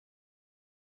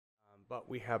But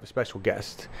we have a special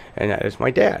guest, and that is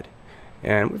my dad.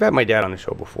 And we've had my dad on the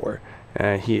show before.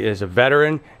 He is a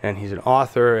veteran, and he's an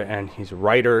author, and he's a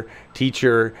writer,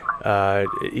 teacher.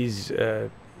 He's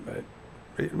an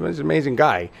amazing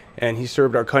guy, and he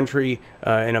served our country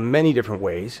in a many different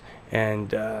ways.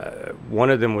 And one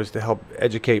of them was to help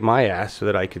educate my ass so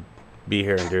that I could be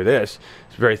here and do this.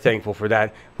 He's very thankful for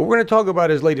that. But we're going to talk about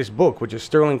his latest book, which is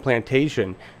Stirling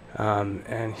Plantation.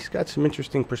 And he's got some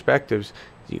interesting perspectives.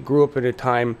 He grew up at a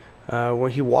time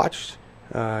when he watched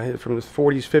from the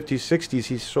 40s, 50s, 60s.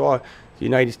 He saw the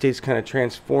United States kind of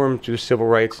transform through civil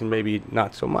rights and maybe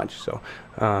not so much. So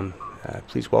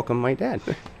please welcome my dad.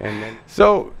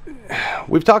 So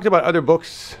we've talked about other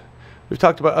books. We've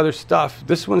talked about other stuff.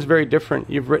 This one's very different.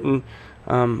 You've written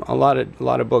a lot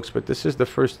of books, but this is the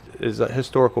first is a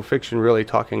historical fiction really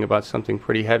talking about something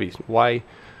pretty heavy. Why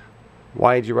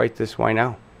did you write this? Why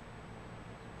now?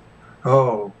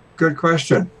 Oh, good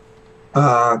question.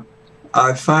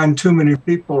 I find too many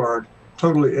people are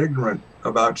totally ignorant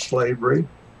about slavery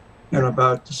and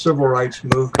about the civil rights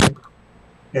movement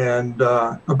and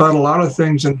about a lot of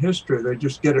things in history. They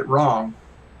just get it wrong.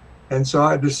 And so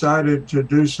I decided to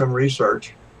do some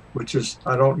research, which is,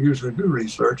 I don't usually do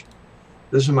research.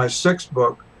 This is my sixth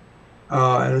book,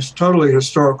 and it's totally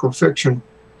historical fiction.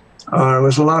 It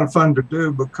was a lot of fun to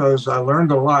do because I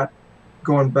learned a lot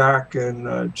going back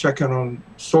and checking on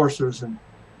sources and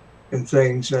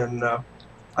things. And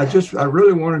I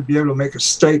really wanted to be able to make a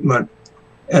statement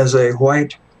as a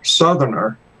white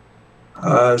Southerner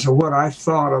as to what I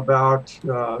thought about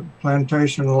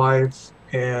plantation life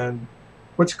and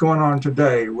what's going on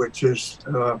today, which is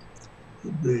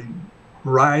the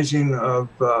rising of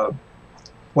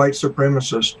white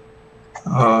supremacist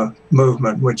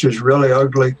movement, which is really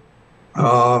ugly.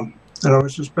 And I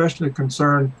was especially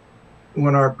concerned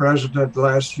when our president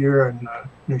last year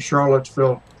in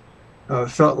Charlottesville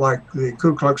felt like the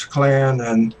Ku Klux Klan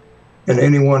and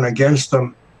anyone against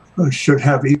them should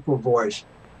have equal voice.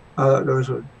 That was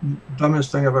the dumbest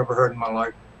thing I've ever heard in my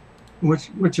life,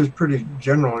 which is pretty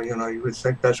general. You know, you would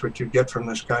think that's what you get from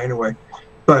this guy anyway.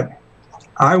 But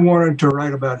I wanted to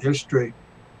write about history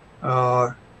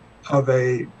of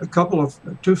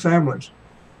two families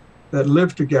that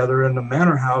lived together in the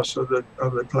manor house of the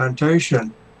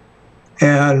plantation.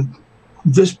 And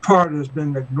this part has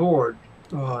been ignored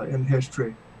in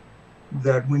history,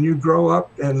 that when you grow up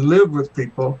and live with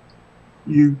people,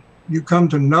 you come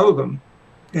to know them.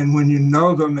 And when you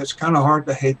know them, it's kind of hard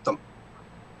to hate them.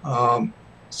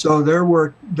 So there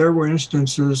were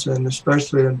instances, and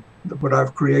especially in what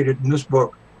I've created in this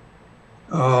book,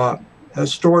 a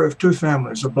story of two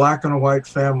families, a black and a white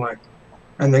family,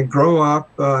 and they grow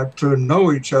up to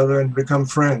know each other and become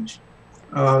friends.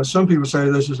 Some people say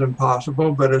this is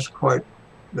impossible, but it's quite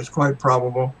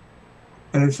probable.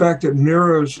 And in fact, it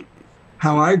mirrors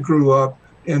how I grew up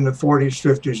in the 40s,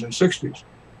 50s, and 60s.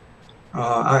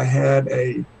 I had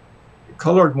a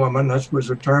colored woman, that was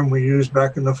a term we used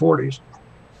back in the 40s,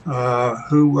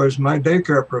 who was my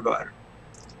daycare provider.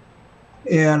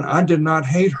 And I did not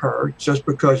hate her just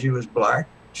because she was black.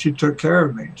 She took care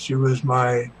of me. She was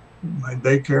my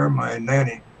daycare, my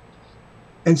nanny.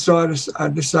 And so I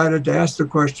decided to ask the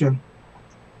question,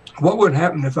 what would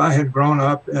happen if I had grown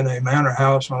up in a manor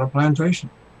house on a plantation?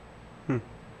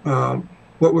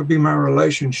 What would be my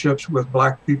relationships with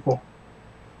black people?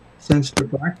 Since the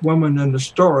black woman in the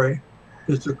story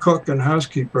is the cook and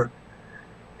housekeeper,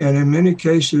 and in many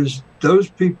cases, those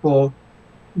people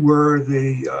were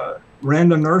ran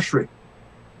the nursery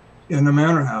in the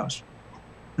manor house.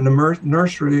 And the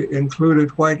nursery included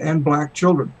white and black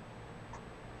children.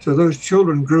 So those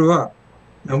children grew up.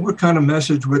 Now, what kind of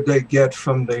message would they get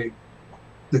from the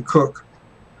cook,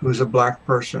 who's a black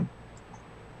person?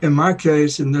 In my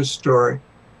case, in this story,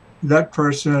 that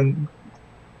person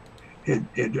it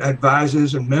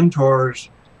advises and mentors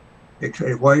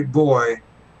a white boy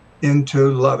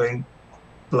into loving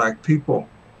black people.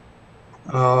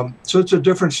 So it's a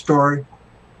different story,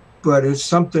 but it's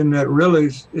something that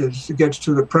really gets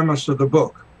to the premise of the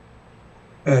book,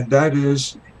 and that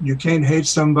is you can't hate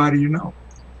somebody you know.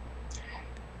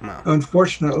 No.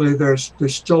 Unfortunately, there's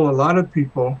still a lot of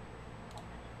people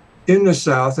in the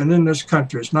South and in this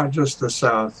country, it's not just the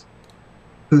South,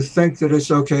 who think that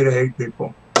it's okay to hate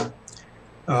people.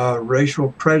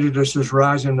 Racial prejudice is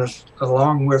rising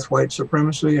along with white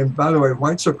supremacy. And by the way,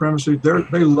 white supremacy,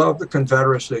 they love the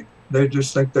Confederacy. They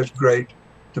just think that's great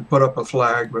to put up a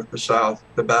flag with the South,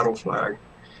 the battle flag.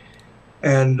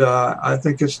 And I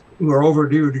think we're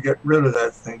overdue to get rid of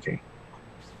that thinking.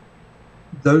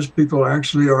 Those people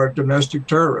actually are domestic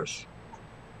terrorists.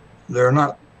 They're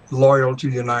not loyal to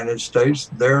the United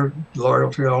States. They're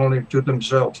loyalty only to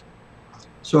themselves.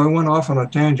 So I went off on a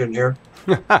tangent here.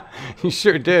 You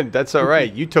sure did. That's all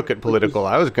right. You took it political.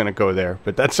 I was going to go there,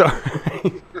 but that's all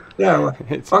right. Yeah. Well,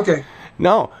 okay.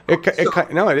 No,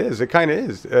 it is. It kind of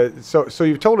is. So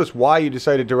you've told us why you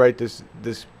decided to write this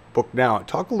book now.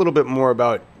 Talk a little bit more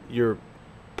about your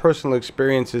personal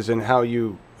experiences and how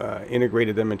you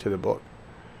integrated them into the book.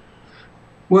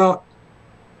 Well,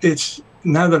 it's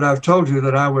now that I've told you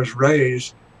that I was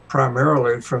raised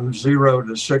primarily from 0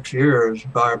 to 6 years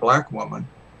by a black woman,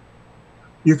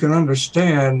 you can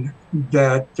understand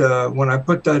that when I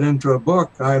put that into a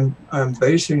book, I'm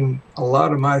basing a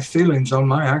lot of my feelings on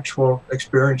my actual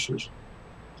experiences.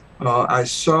 I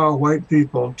saw white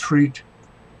people treat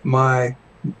my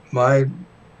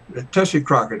Tessie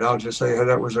Crockett, I'll just say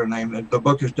that was her name. The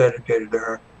book is dedicated to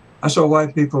her. I saw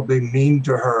white people be mean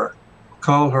to her,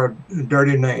 call her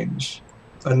dirty names,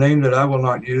 a name that I will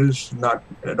not use, not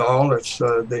at all. It's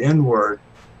the N-word.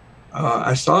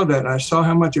 I saw that, and I saw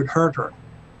how much it hurt her.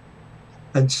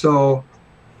 And so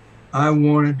I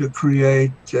wanted to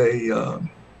create a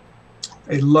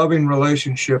loving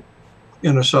relationship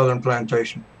in a southern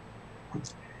plantation.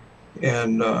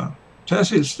 And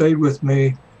Tessie stayed with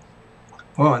me,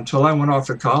 well, until I went off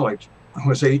to college. I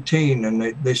was 18, and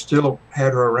they still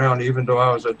had her around, even though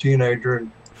I was a teenager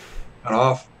and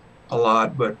off a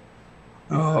lot. But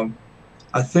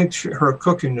I think her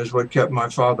cooking is what kept my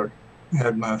father,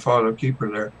 had my father keep her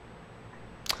there.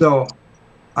 So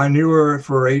I knew her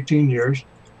for 18 years.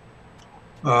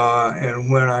 And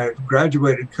when I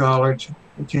graduated college,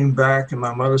 I came back and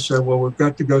my mother said, well, we've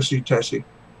got to go see Tessie,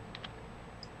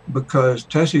 because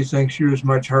Tessie thinks you're as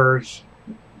much hers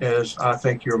as I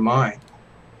think you're mine,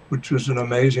 which was an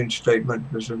amazing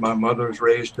statement, because my mother was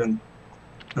raised in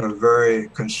a very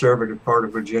conservative part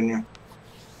of Virginia,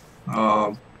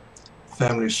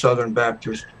 family Southern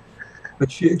Baptist.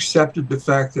 But she accepted the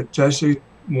fact that Tessie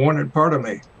wanted part of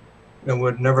me and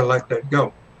would never let that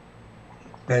go.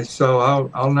 And so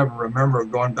I'll never remember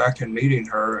going back and meeting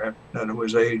her at it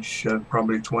was age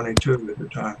probably 22 at the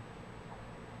time.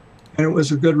 And it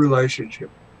was a good relationship.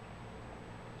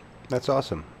 That's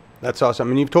awesome. That's awesome. I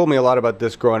mean, you've told me a lot about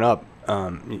this growing up.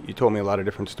 You told me a lot of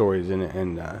different stories,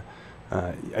 and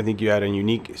I think you had a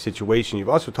unique situation. You've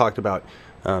also talked about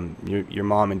your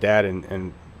mom and dad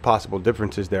and possible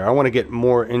differences there. I want to get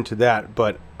more into that,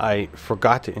 but I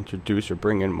forgot to introduce or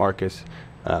bring in Marcus,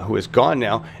 who is gone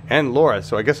now, and Laura.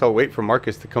 So I guess I'll wait for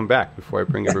Marcus to come back before I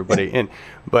bring everybody in.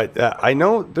 But I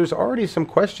know there's already some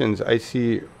questions I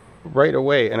see right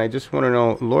away, and I just want to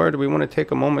know, Laura, do we want to take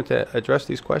a moment to address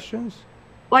these questions?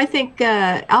 Well, I think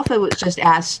Alpha was just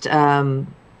asked,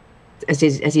 as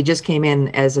he just came in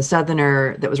as a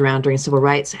Southerner that was around during civil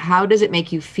rights, how does it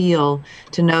make you feel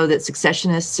to know that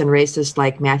secessionists and racists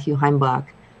like Matthew Heimbach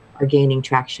are gaining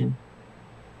traction?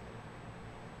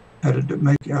 How did it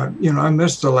make, I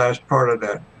missed the last part of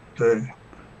that.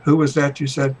 Who was that you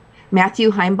said?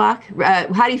 Matthew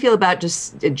Heimbach. How do you feel about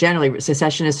just generally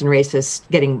secessionists and racists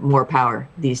getting more power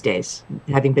these days,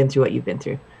 having been through what you've been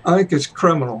through? I think it's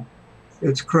criminal.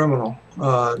 It's criminal.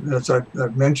 As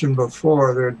I've mentioned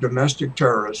before, they're domestic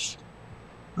terrorists.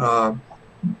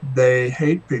 They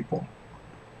hate people.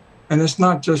 And it's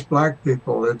not just black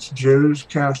people. It's Jews,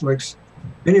 Catholics,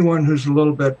 anyone who's a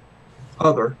little bit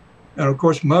other, and of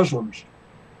course Muslims.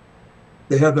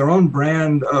 They have their own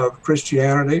brand of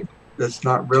Christianity that's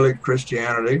not really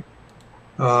Christianity.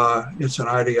 It's an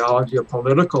ideology, a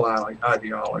political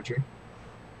ideology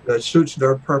that suits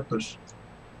their purpose.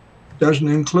 Doesn't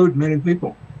include many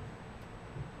people.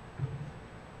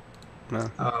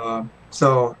 No.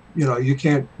 So you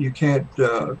can't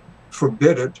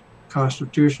forbid it.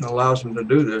 Constitution allows them to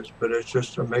do this, but it's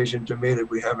just amazing to me that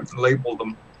we haven't labeled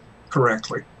them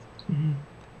correctly. Mm-hmm.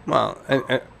 Well,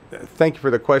 and thank you for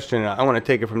the question. I want to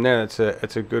take it from there.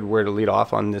 That's a good word to lead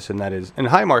off on this, and that is. And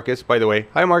hi, Marcus. By the way,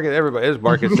 hi, Marcus. Everybody, there's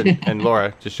Marcus and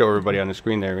Laura. Just show everybody on the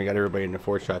screen there. We got everybody in the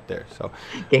 4-shot there. So.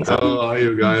 Thanks. Oh, how are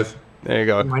you guys? There you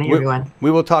go. Good morning, everyone.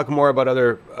 We will talk more about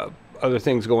other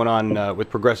things going on with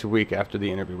Progressive Week after the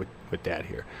interview with Dad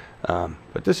here.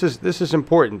 But this is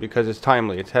important because it's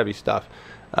timely. It's heavy stuff.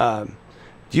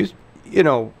 You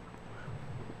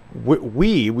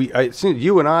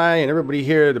and I and everybody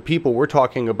here, the people, we're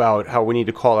talking about how we need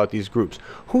to call out these groups.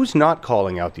 Who's not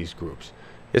calling out these groups?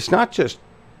 It's not just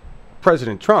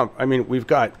President Trump. I mean, we've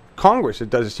got Congress that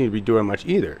doesn't seem to be doing much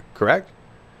either, correct?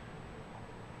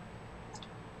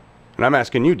 And I'm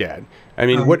asking you, Dad. I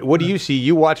mean, what do you see?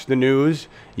 You watch the news.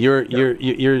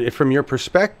 You're from your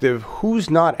perspective, who's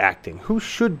not acting? Who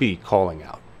should be calling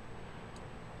out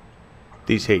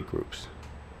these hate groups?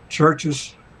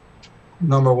 Churches,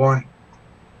 number one,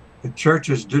 the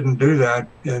churches didn't do that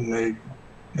in the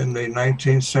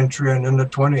 19th century and in the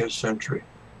 20th century.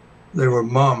 They were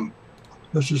mum.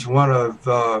 This is one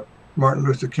of Martin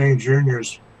Luther King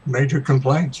Jr.'s major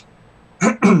complaints,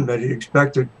 that he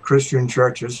expected Christian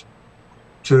churches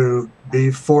to be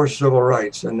for civil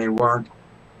rights, and they weren't.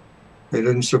 They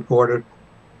didn't support it,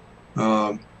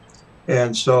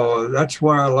 and so that's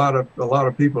why a lot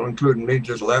of people, including me,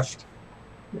 just left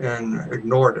and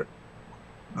ignored it.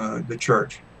 The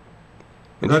church.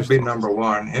 That'd be number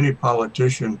one. Any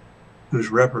politician who's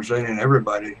representing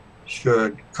everybody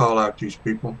should call out these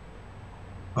people.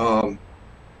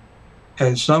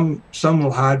 And some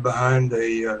will hide behind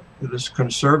this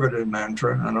conservative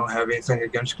mantra. I don't have anything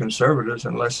against conservatives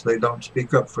unless they don't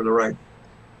speak up for the right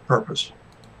purpose.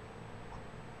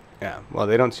 Yeah, well,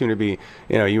 they don't seem to be.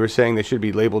 You were saying they should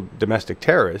be labeled domestic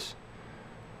terrorists,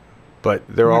 but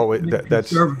they're always that's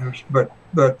conservatives. But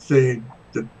the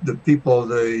people,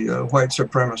 the white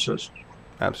supremacists.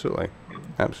 Absolutely,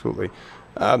 absolutely.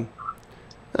 I'm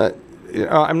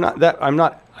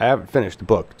not. I haven't finished the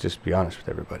book, just to be honest with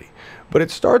everybody. But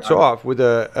it starts off with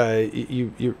with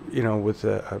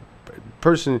a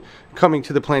person coming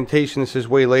to the plantation. This is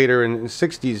way later in the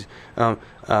 60s,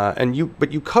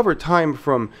 but you cover time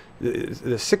from the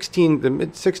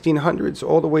mid 1600s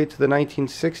all the way to the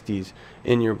 1960s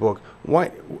in your book.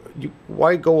 Why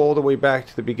go all the way back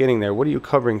to the beginning there? What are you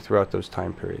covering throughout those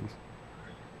time periods?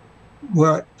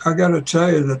 Well, I got to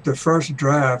tell you that the first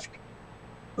draft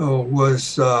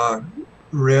was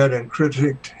read and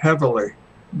critiqued heavily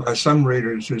by some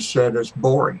readers who said it's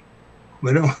boring.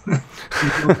 We don't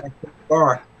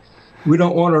we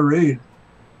don't want to read.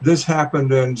 This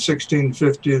happened in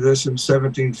 1650, this in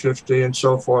 1750, and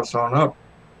so forth on up.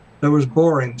 That was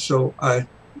boring. So I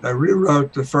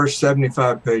rewrote the first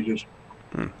 75 pages,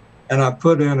 and I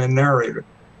put in a narrator.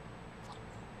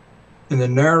 And the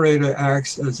narrator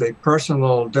acts as a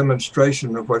personal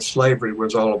demonstration of what slavery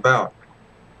was all about.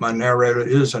 My narrator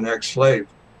is an ex-slave.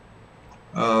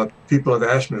 People have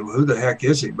asked me, well, who the heck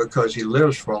is he? Because he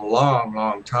lives for a long,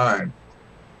 long time.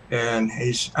 And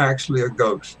he's actually a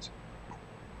ghost.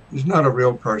 He's not a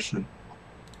real person.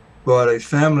 But a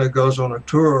family goes on a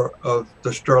tour of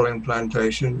the Stirling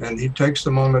Plantation, and he takes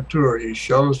them on the tour. He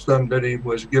shows them that he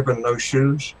was given no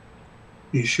shoes.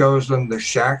 He shows them the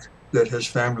shack that his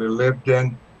family lived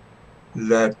in,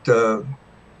 that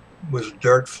was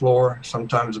dirt floor,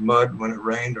 sometimes mud when it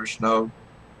rained or snowed.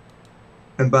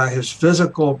 And by his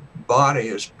physical body,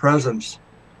 his presence,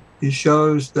 he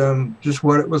shows them just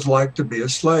what it was like to be a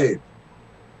slave.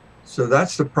 So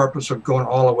that's the purpose of going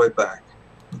all the way back,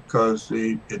 because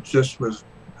it just was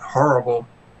horrible.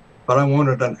 But I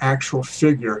wanted an actual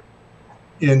figure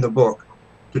in the book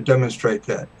to demonstrate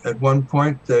that. At one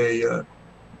point, there's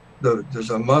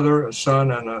a mother, a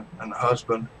son, and a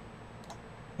husband.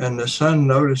 And the son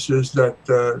notices that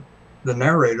the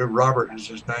narrator, Robert is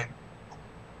his name,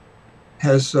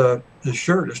 has his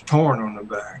shirt is torn on the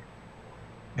back.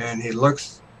 And he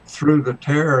looks through the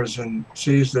tears and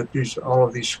sees that all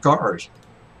of these scars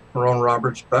are on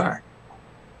Robert's back.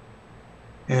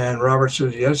 And Robert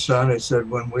says, yes, son. He said,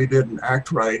 when we didn't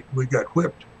act right, we got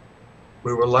whipped.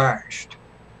 We were lashed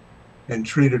and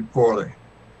treated poorly.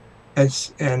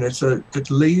 It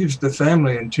leaves the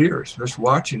family in tears just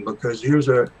watching, because here's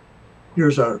a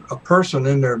person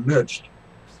in their midst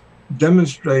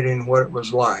demonstrating what it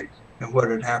was like and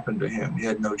what had happened to him. He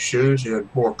had no shoes, he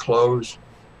had poor clothes.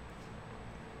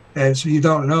 And so you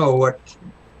don't know what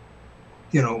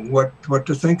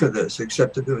to think of this,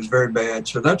 except that it was very bad.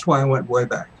 So that's why I went way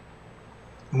back.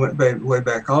 I went way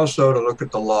back also to look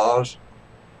at the laws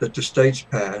that the states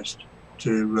passed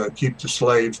to keep the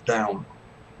slaves down.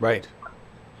 Right.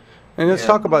 And let's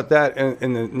talk about that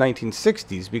in the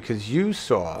 1960s, because you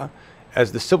saw,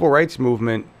 as the civil rights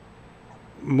movement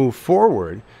moved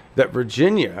forward, that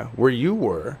Virginia, where you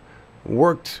were,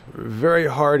 worked very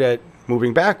hard at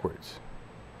moving backwards.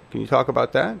 Can you talk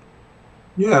about that?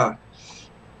 Yeah.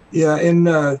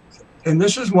 And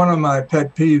this is one of my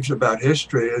pet peeves about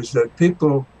history, is that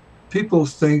people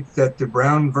think that the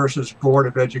Brown versus Board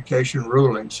of Education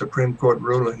ruling, Supreme Court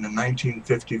ruling in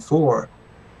 1954,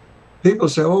 people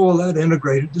say, oh, well, that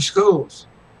integrated the schools.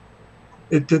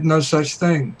 It did no such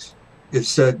things. It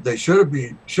said they should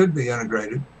be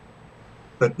integrated,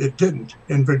 but it didn't.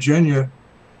 In Virginia,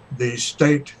 the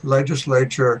state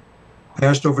legislature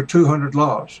passed over 200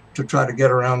 laws to try to get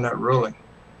around that ruling.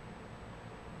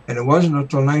 And it wasn't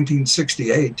until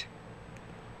 1968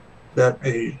 that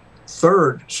a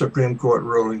third Supreme Court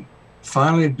ruling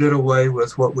finally did away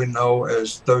with what we know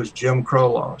as those Jim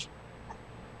Crow laws.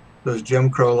 Those Jim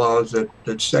Crow laws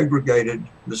that segregated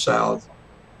the South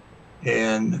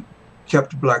and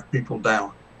kept black people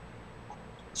down.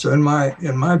 So in my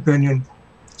opinion,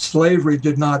 slavery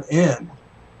did not end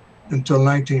until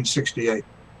 1968.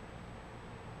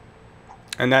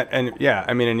 And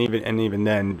even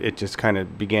then it just kind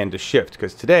of began to shift,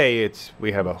 because today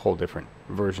we have a whole different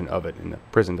version of it in the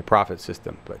prison to profit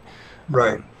system. But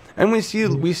right. And we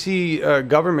see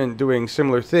government doing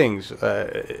similar things.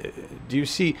 Do you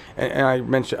see? And I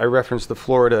referenced the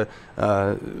Florida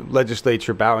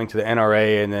legislature bowing to the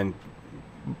NRA and then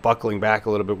buckling back a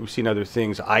little bit. We've seen other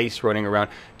things, ICE running around.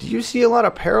 Do you see a lot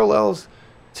of parallels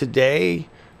today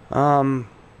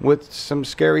with some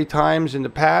scary times in the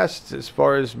past as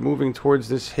far as moving towards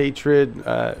this hatred,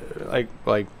 like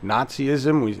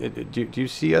Nazism? Do you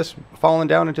see us falling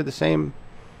down into the same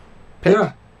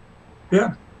pit?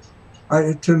 Yeah.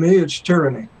 To me, it's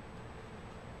tyranny.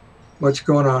 What's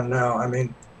going on now? I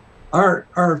mean,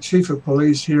 our chief of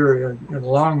police here in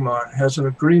Longmont has an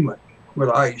agreement with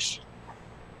ICE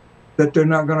that they're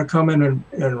not going to come in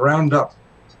and round up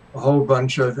a whole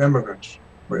bunch of immigrants,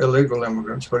 or illegal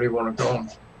immigrants, what do you want to call them.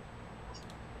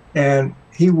 And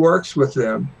he works with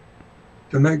them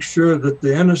to make sure that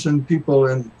the innocent people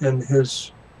in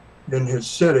his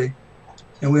city,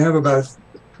 and we have about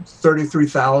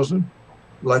 33,000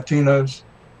 Latinos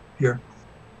here.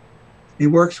 He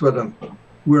works with them.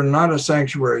 We're not a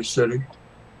sanctuary city,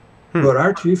 but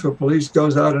our chief of police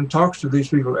goes out and talks to these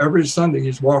people every Sunday.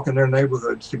 He's walking their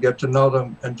neighborhoods to get to know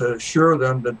them and to assure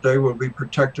them that they will be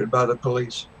protected by the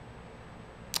police.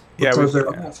 Because they're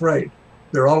all afraid.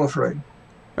 They're all afraid.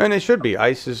 And they should be.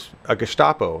 ICE is a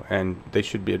Gestapo, and it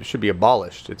should be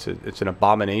abolished. It's an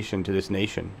abomination to this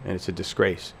nation, and it's a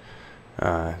disgrace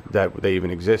that they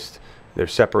even exist. They're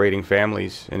separating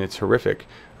families, and it's horrific.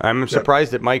 I'm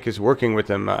surprised that Mike is working with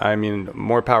them. I mean,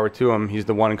 more power to him. He's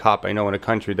the one cop I know in a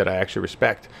country that I actually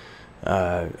respect,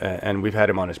 and we've had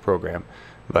him on his program.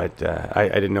 But I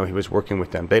didn't know he was working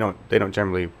with them. They don't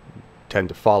generally tend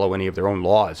to follow any of their own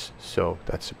laws, so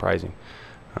that's surprising.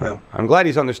 I'm glad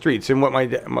he's on the streets. And what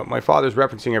my father's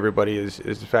referencing, everybody, is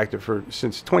the fact that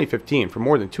since 2015, for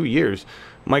more than 2 years,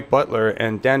 Mike Butler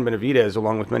and Dan Benavidez,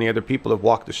 along with many other people, have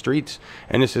walked the streets.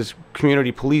 And this is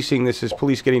community policing. This is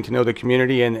police getting to know the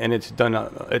community, and it's done.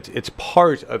 It's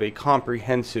part of a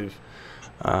comprehensive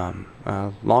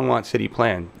Longmont City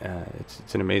plan.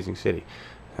 It's an amazing city.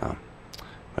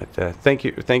 But thank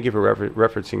you for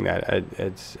referencing that.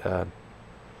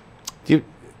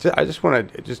 I just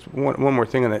want to one more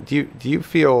thing on that. Do you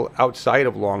feel outside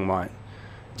of Longmont,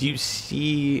 do you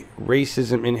see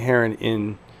racism inherent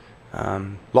in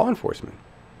law enforcement?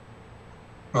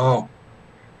 Oh,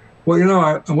 well, you know,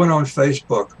 I went on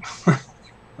Facebook,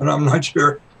 and I'm not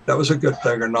sure that was a good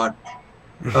thing or not,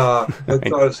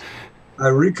 because I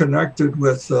reconnected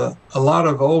with a lot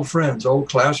of old friends, old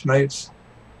classmates,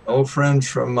 old friends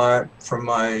from my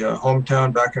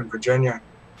hometown back in Virginia.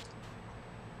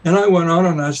 And I went on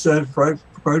and I said,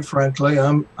 quite frankly,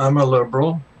 I'm a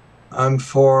liberal. I'm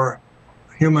for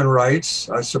human rights.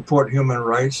 I support human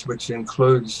rights, which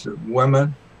includes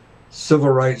women, civil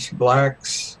rights,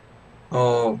 blacks,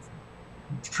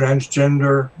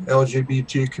 transgender,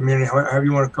 LGBT community, however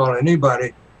you want to call it,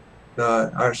 anybody.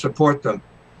 I support them.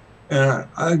 And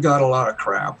I got a lot of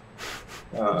crap.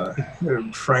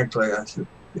 Frankly, I said,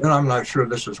 I'm not sure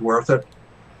this is worth it.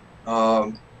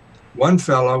 One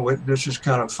fellow, this is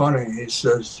kind of funny, he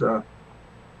says,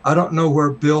 I don't know where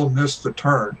Bill missed the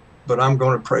turn, but I'm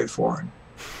going to pray for him.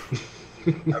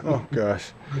 Oh,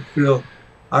 gosh.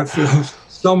 I feel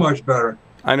so much better.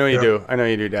 I know you do. I know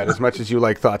you do, Dad. As much as you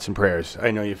like thoughts and prayers, I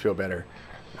know you feel better.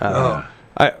 I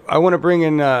want to bring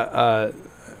in Laura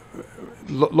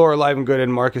Livengood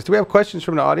and Marcus. Do we have questions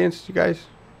from the audience, you guys?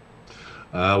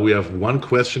 We have one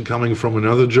question coming from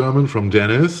another German, from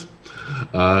Dennis.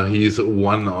 He's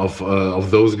one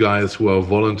of those guys who are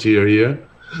volunteer here,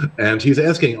 and he's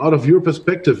asking, out of your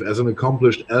perspective as an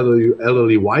accomplished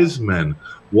elderly wise man,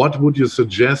 what would you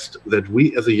suggest that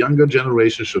we as a younger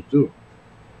generation should do?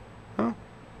 Oh,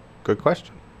 good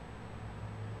question.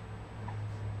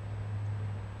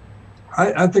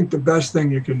 I think the best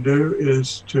thing you can do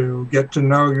is to get to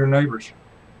know your neighbors,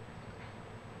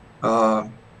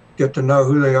 get to know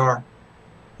who they are,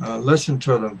 listen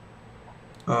to them.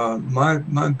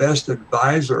 My best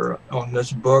advisor on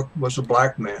this book was a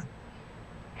black man.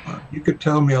 You could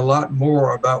tell me a lot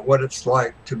more about what it's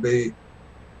like to be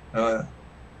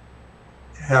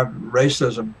have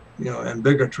racism, and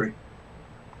bigotry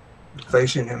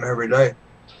facing him every day.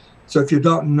 So if you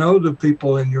don't know the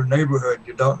people in your neighborhood,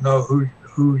 you don't know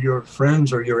who your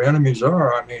friends or your enemies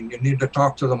are. I mean, you need to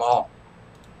talk to them all.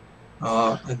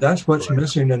 And that's what's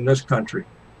missing in this country,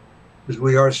 is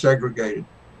we are segregated.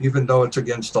 even though it's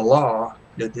against the law,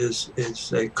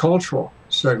 it's a cultural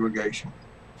segregation,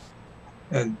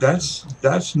 and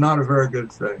that's not a very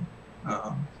good thing.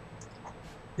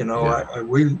 You know,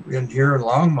 we in here in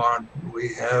Longmont,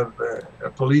 we have a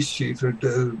police chief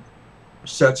who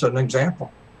sets an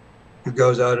example. He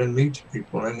goes out and meets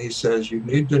people, and he says, you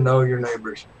need to know your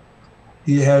neighbors.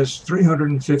 He has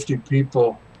 350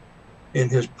 people in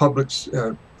his public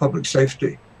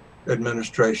safety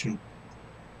administration,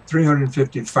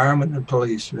 350 firemen and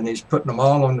police, and he's putting them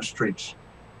all on the streets.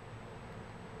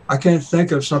 I can't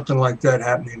think of something like that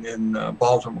happening in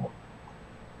Baltimore.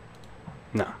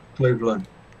 No. Cleveland,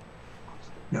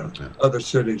 other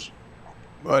cities.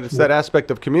 But it's that aspect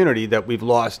of community that we've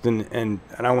lost, and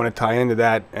I want to tie into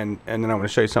that, and then I want to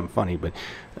show you something funny. But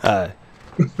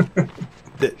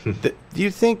do you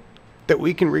think that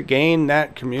we can regain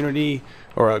that community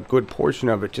or a good portion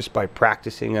of it just by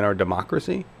practicing in our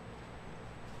democracy?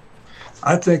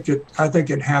 I think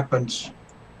it happens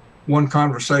one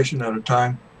conversation at a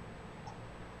time.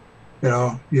 You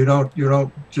know, you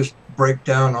don't just break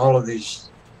down all of these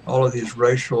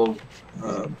racial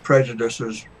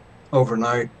prejudices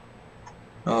overnight.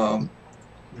 It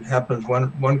happens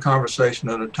one conversation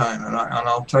at a time, and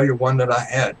I'll tell you one that I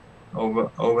had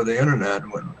over the internet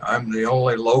when I'm the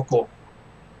only local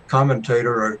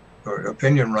commentator or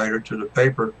opinion writer to the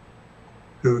paper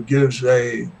who gives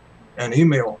an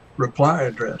email reply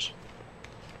address.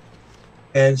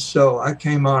 And so I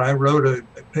came on, I wrote a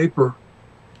paper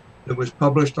that was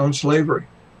published on slavery,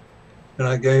 and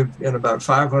I gave in about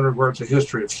 500 words a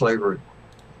history of slavery.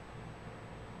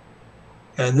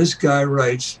 And this guy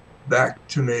writes back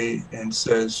to me and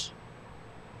says,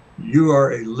 you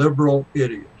are a liberal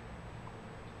idiot.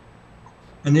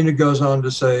 And then he goes on to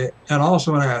say, and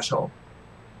also an asshole.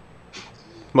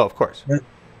 Well, of course.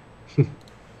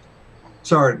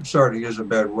 Sorry to use a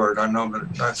bad word. I know,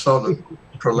 but I saw the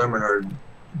preliminary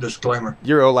disclaimer.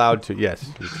 You're allowed to, yes.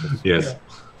 Yes. Yeah.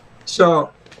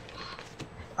 So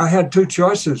I had two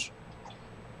choices,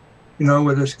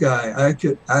 with this guy.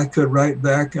 I could write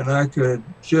back and I could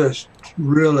just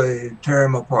really tear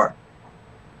him apart.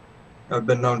 I've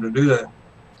been known to do that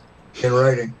in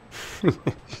writing.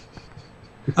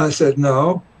 I said,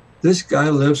 no, this guy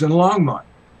lives in Longmont.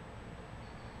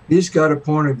 He's got a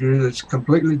point of view that's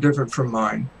completely different from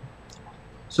mine.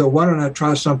 So why don't I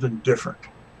try something different?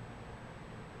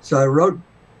 So I wrote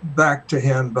back to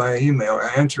him by email.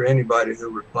 I answer anybody who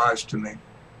replies to me.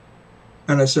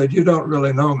 And I said, you don't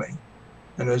really know me.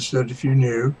 And I said, if you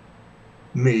knew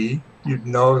me, you'd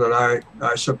know that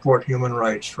I support human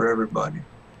rights for everybody.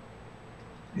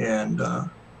 And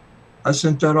I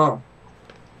sent that off.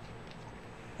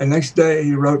 And next day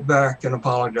he wrote back and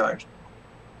apologized.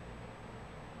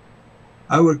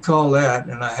 I would call that,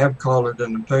 and I have called it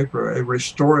in the paper, a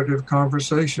restorative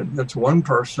conversation. It's one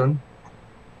person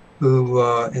who,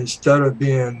 instead of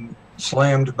being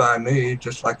slammed by me,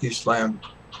 just like he slammed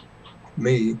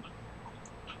me,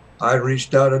 I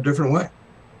reached out a different way.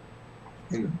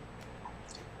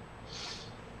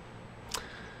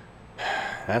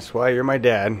 That's why you're my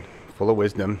dad, full of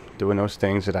wisdom, doing those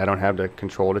things that I don't have the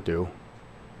control to do.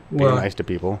 Being nice to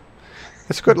people.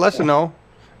 It's a good lesson, though.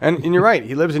 And you're right.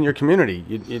 He lives in your community.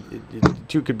 You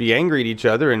two could be angry at each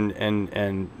other,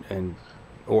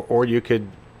 or you could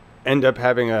end up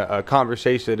having a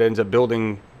conversation that ends up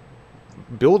building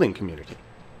community.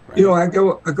 Right? I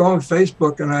go on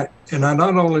Facebook and I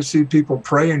not only see people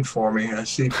praying for me, I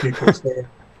see people saying,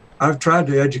 "I've tried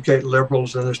to educate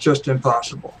liberals, and it's just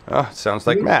impossible." Oh, sounds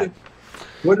like Matt.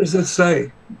 What does it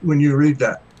say when you read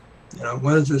that?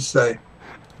 What does it say?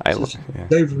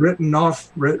 They've written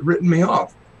me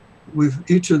off.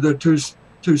 Each of the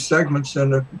two segments in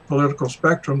the political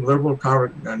spectrum, liberal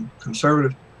and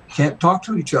conservative, can't talk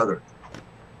to each other.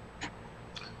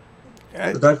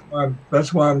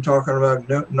 That's why I'm talking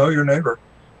about know your neighbor.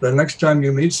 The next time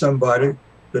you meet somebody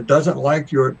that doesn't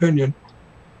like your opinion,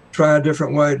 try a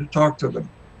different way to talk to them.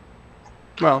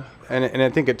 Well, and I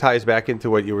think it ties back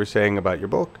into what you were saying about your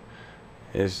book,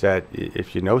 is that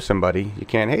if you know somebody, you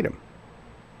can't hate them.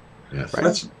 Yes. Right?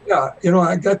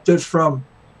 I got this from,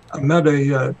 I met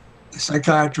a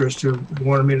psychiatrist who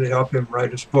wanted me to help him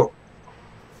write his book.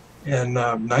 And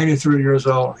 93 years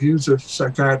old, he was a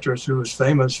psychiatrist who was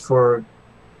famous for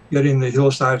getting the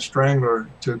Hillside Strangler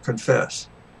to confess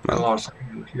in Los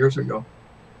Angeles years ago.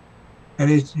 And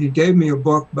he gave me a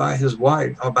book by his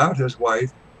wife, about his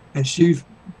wife, and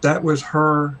that was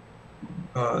her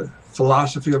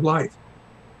philosophy of life.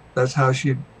 That's how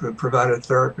she provided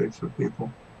therapy for people.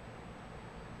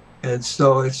 And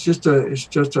so it's just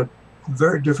a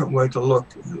very different way to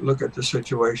look at the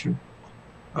situation.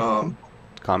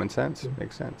 common sense.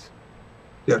 Makes sense.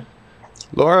 Yeah.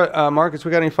 Laura, Marcus,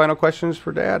 we got any final questions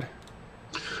for Dad?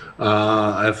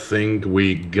 I think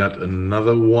we got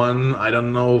another one. I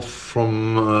don't know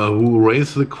from who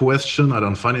raised the question. I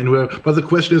don't find anywhere. But the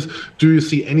question is, do you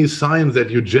see any signs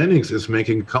that eugenics is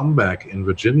making a comeback in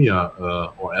Virginia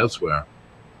or elsewhere?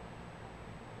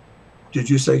 Did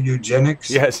you say eugenics?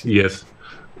 Yes. Yes.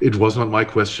 It was not my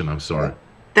question. I'm sorry.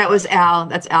 That was Al.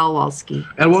 That's Al Walsky.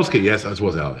 Al Walsky, yes, that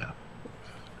was Al, yeah.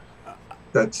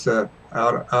 That's out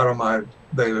of my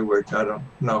bailiwick. I don't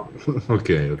know.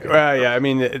 Okay. Well, yeah, I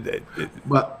mean,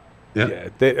 Well, yeah.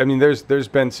 I mean, there's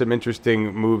been some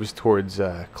interesting moves towards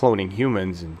cloning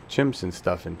humans and chimps and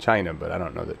stuff in China, but I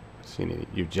don't know that I've seen any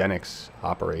eugenics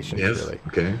operations really.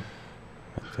 Okay.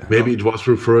 Maybe it was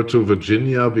referred to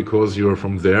Virginia because you're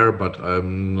from there, but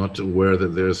I'm not aware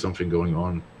that there's something going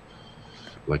on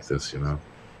like this, you know.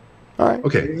 All right.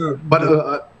 Okay, Yeah.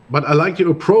 but I like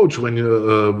your approach when you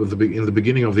in the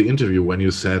beginning of the interview when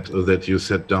you said that you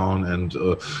sat down and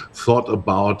thought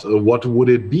about what would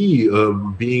it be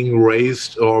being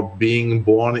raised or being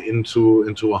born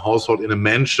into a household in a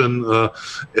mansion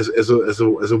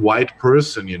as a white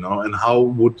person, you know, and how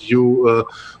would you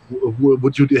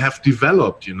have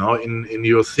developed, you know, in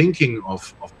your thinking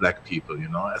of black people, you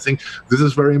know. I think this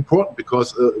is very important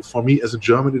because for me as a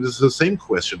German, it is the same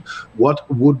question. What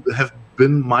would have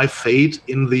been my fate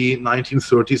in the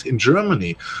 1930s in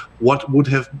Germany? What would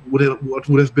have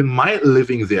been my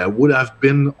living there? Would I have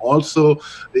been also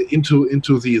into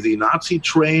the Nazi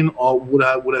train, or would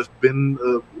I have been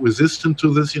resistant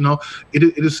to this? You know, it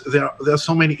is there are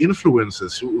so many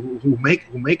influences who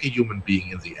make a human being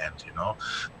in the end. You know,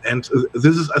 and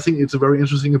this is, I think, it's a very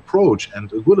interesting approach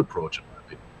and a good approach in my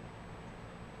opinion.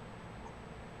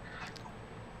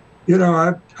 You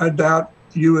know, I doubt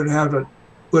you would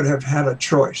have had a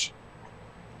choice.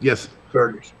 Yes.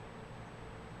 30s.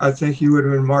 I think you would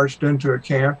have been marched into a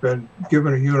camp and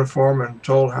given a uniform and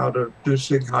told how to do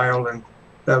Sieg Heil, and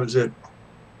that was it.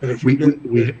 And if you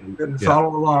didn't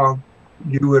follow along,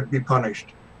 you would be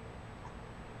punished.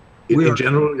 In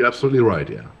general, you're absolutely right.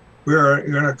 Yeah. You're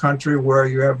in a country where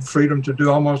you have freedom to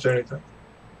do almost anything.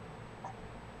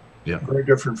 Yeah. Very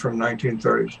different from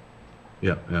 1930s.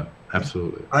 Yeah.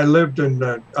 Absolutely. I lived in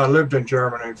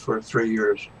Germany for 3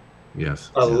 years.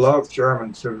 Yes. I love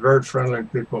Germans. They're very friendly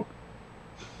people.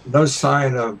 No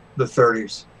sign of the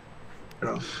 30s. You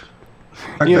know.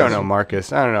 You don't know,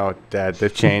 Marcus. I don't know, Dad.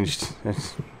 They've changed.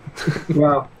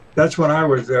 Well, that's when I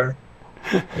was there.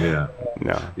 Yeah.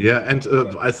 No. Yeah, and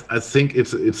I think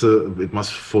it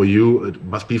must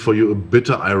be for you a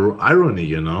bitter irony,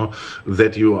 you know,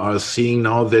 that you are seeing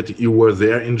now that you were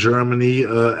there in Germany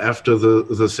after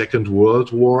the Second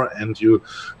World War, and you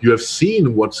have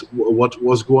seen what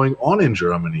was going on in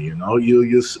Germany. You know, you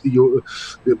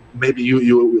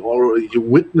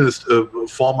witnessed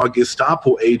former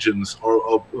Gestapo agents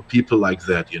or people like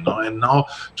that, you know, and now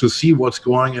to see what's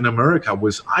going in America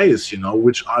with ICE, you know,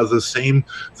 which are the same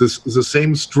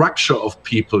structure of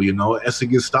people, you know, as the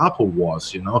Gestapo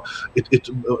was, you know.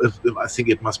 I think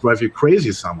it must drive you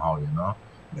crazy somehow, you know.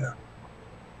 Yeah.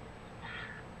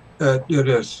 It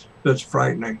is. It's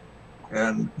frightening,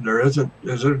 and there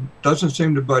doesn't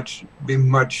seem to be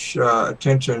much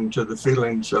attention to the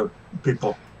feelings of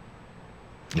people.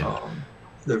 Yeah.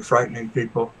 They're frightening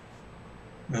people,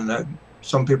 and that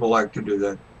some people like to do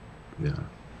that. Yeah.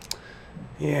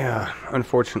 Yeah,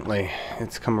 unfortunately,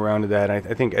 it's come around to that. I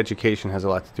think education has a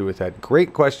lot to do with that.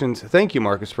 Great questions. Thank you,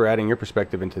 Marcus, for adding your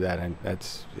perspective into that. And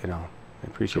that's, you know, I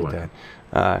appreciate that.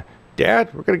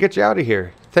 Dad, we're going to get you out of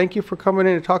here. Thank you for coming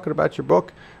in and talking about your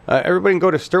book. Everybody can go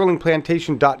to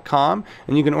stirlingplantation.com,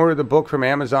 and you can order the book from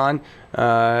Amazon,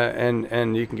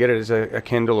 and you can get it as a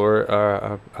Kindle or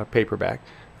a paperback.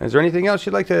 Is there anything else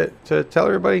you'd like to tell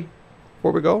everybody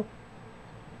before we go?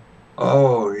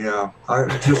 Oh, yeah.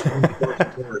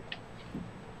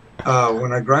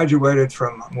 When I graduated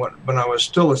when I was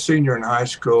still a senior in high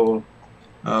school,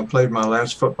 played my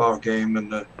last football game,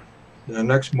 and the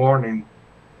next morning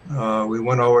we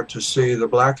went over to see the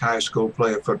black high school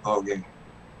play a football game.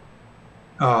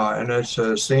 And it's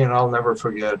a scene I'll never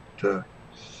forget. The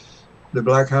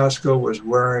black high school was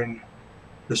wearing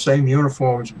the same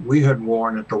uniforms we had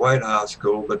worn at the white high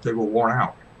school, but they were worn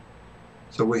out.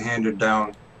 So we handed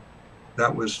down.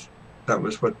 That was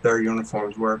what their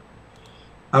uniforms were.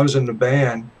 I was in the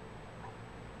band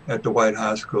at the white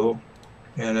high school,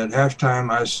 and at halftime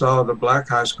I saw the black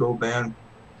high school band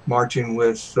marching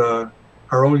with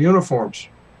our old uniforms,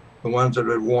 the ones that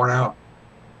had worn out.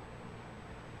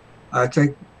 I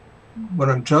think what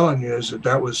I'm telling you is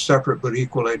that was separate but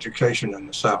equal education in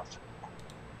the South.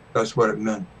 That's what it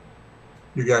meant.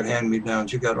 You got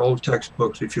hand-me-downs. You got old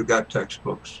textbooks if you got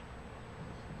textbooks.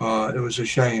 It was a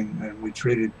shame, and we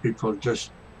treated people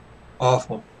just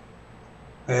awful.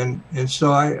 And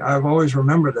so I've always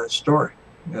remembered that story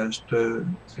as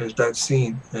that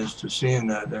scene, as to seeing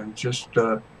that, and just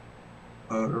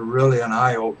really an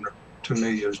eye-opener to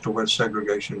me as to what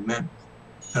segregation meant.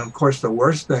 And of course, the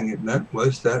worst thing it meant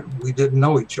was that we didn't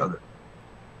know each other.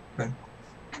 Okay?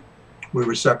 We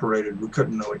were separated. We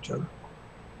couldn't know each other.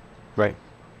 Right.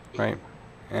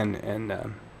 And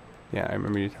yeah, I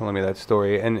remember you telling me that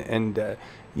story. And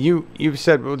you've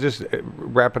said, we'll just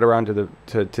wrap it around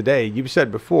to today. You've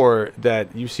said before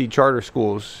that you see charter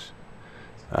schools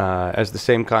as the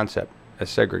same concept as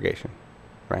segregation,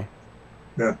 right?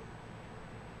 Yeah.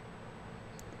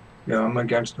 Yeah, I'm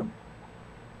against them.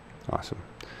 Awesome.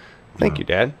 Thank you,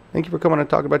 Dad. Thank you for coming and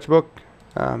talking about your book.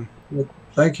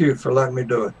 Thank you for letting me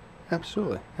do it.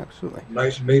 Absolutely.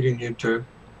 Nice meeting you two.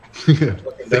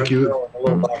 Thank you. A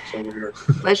little box over here.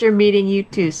 Pleasure meeting you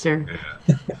too, sir.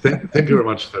 Yeah. Thank you very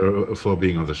much for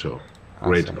being on the show.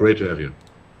 Awesome. Great to have you.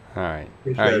 All right.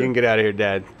 Appreciate All right, it. you can get out of here,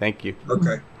 Dad. Thank you.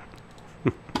 Okay.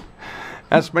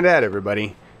 That's my dad,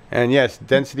 everybody. And yes,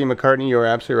 Density McCartney, you're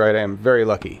absolutely right. I am very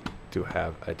lucky to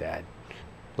have a dad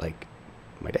like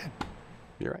my dad.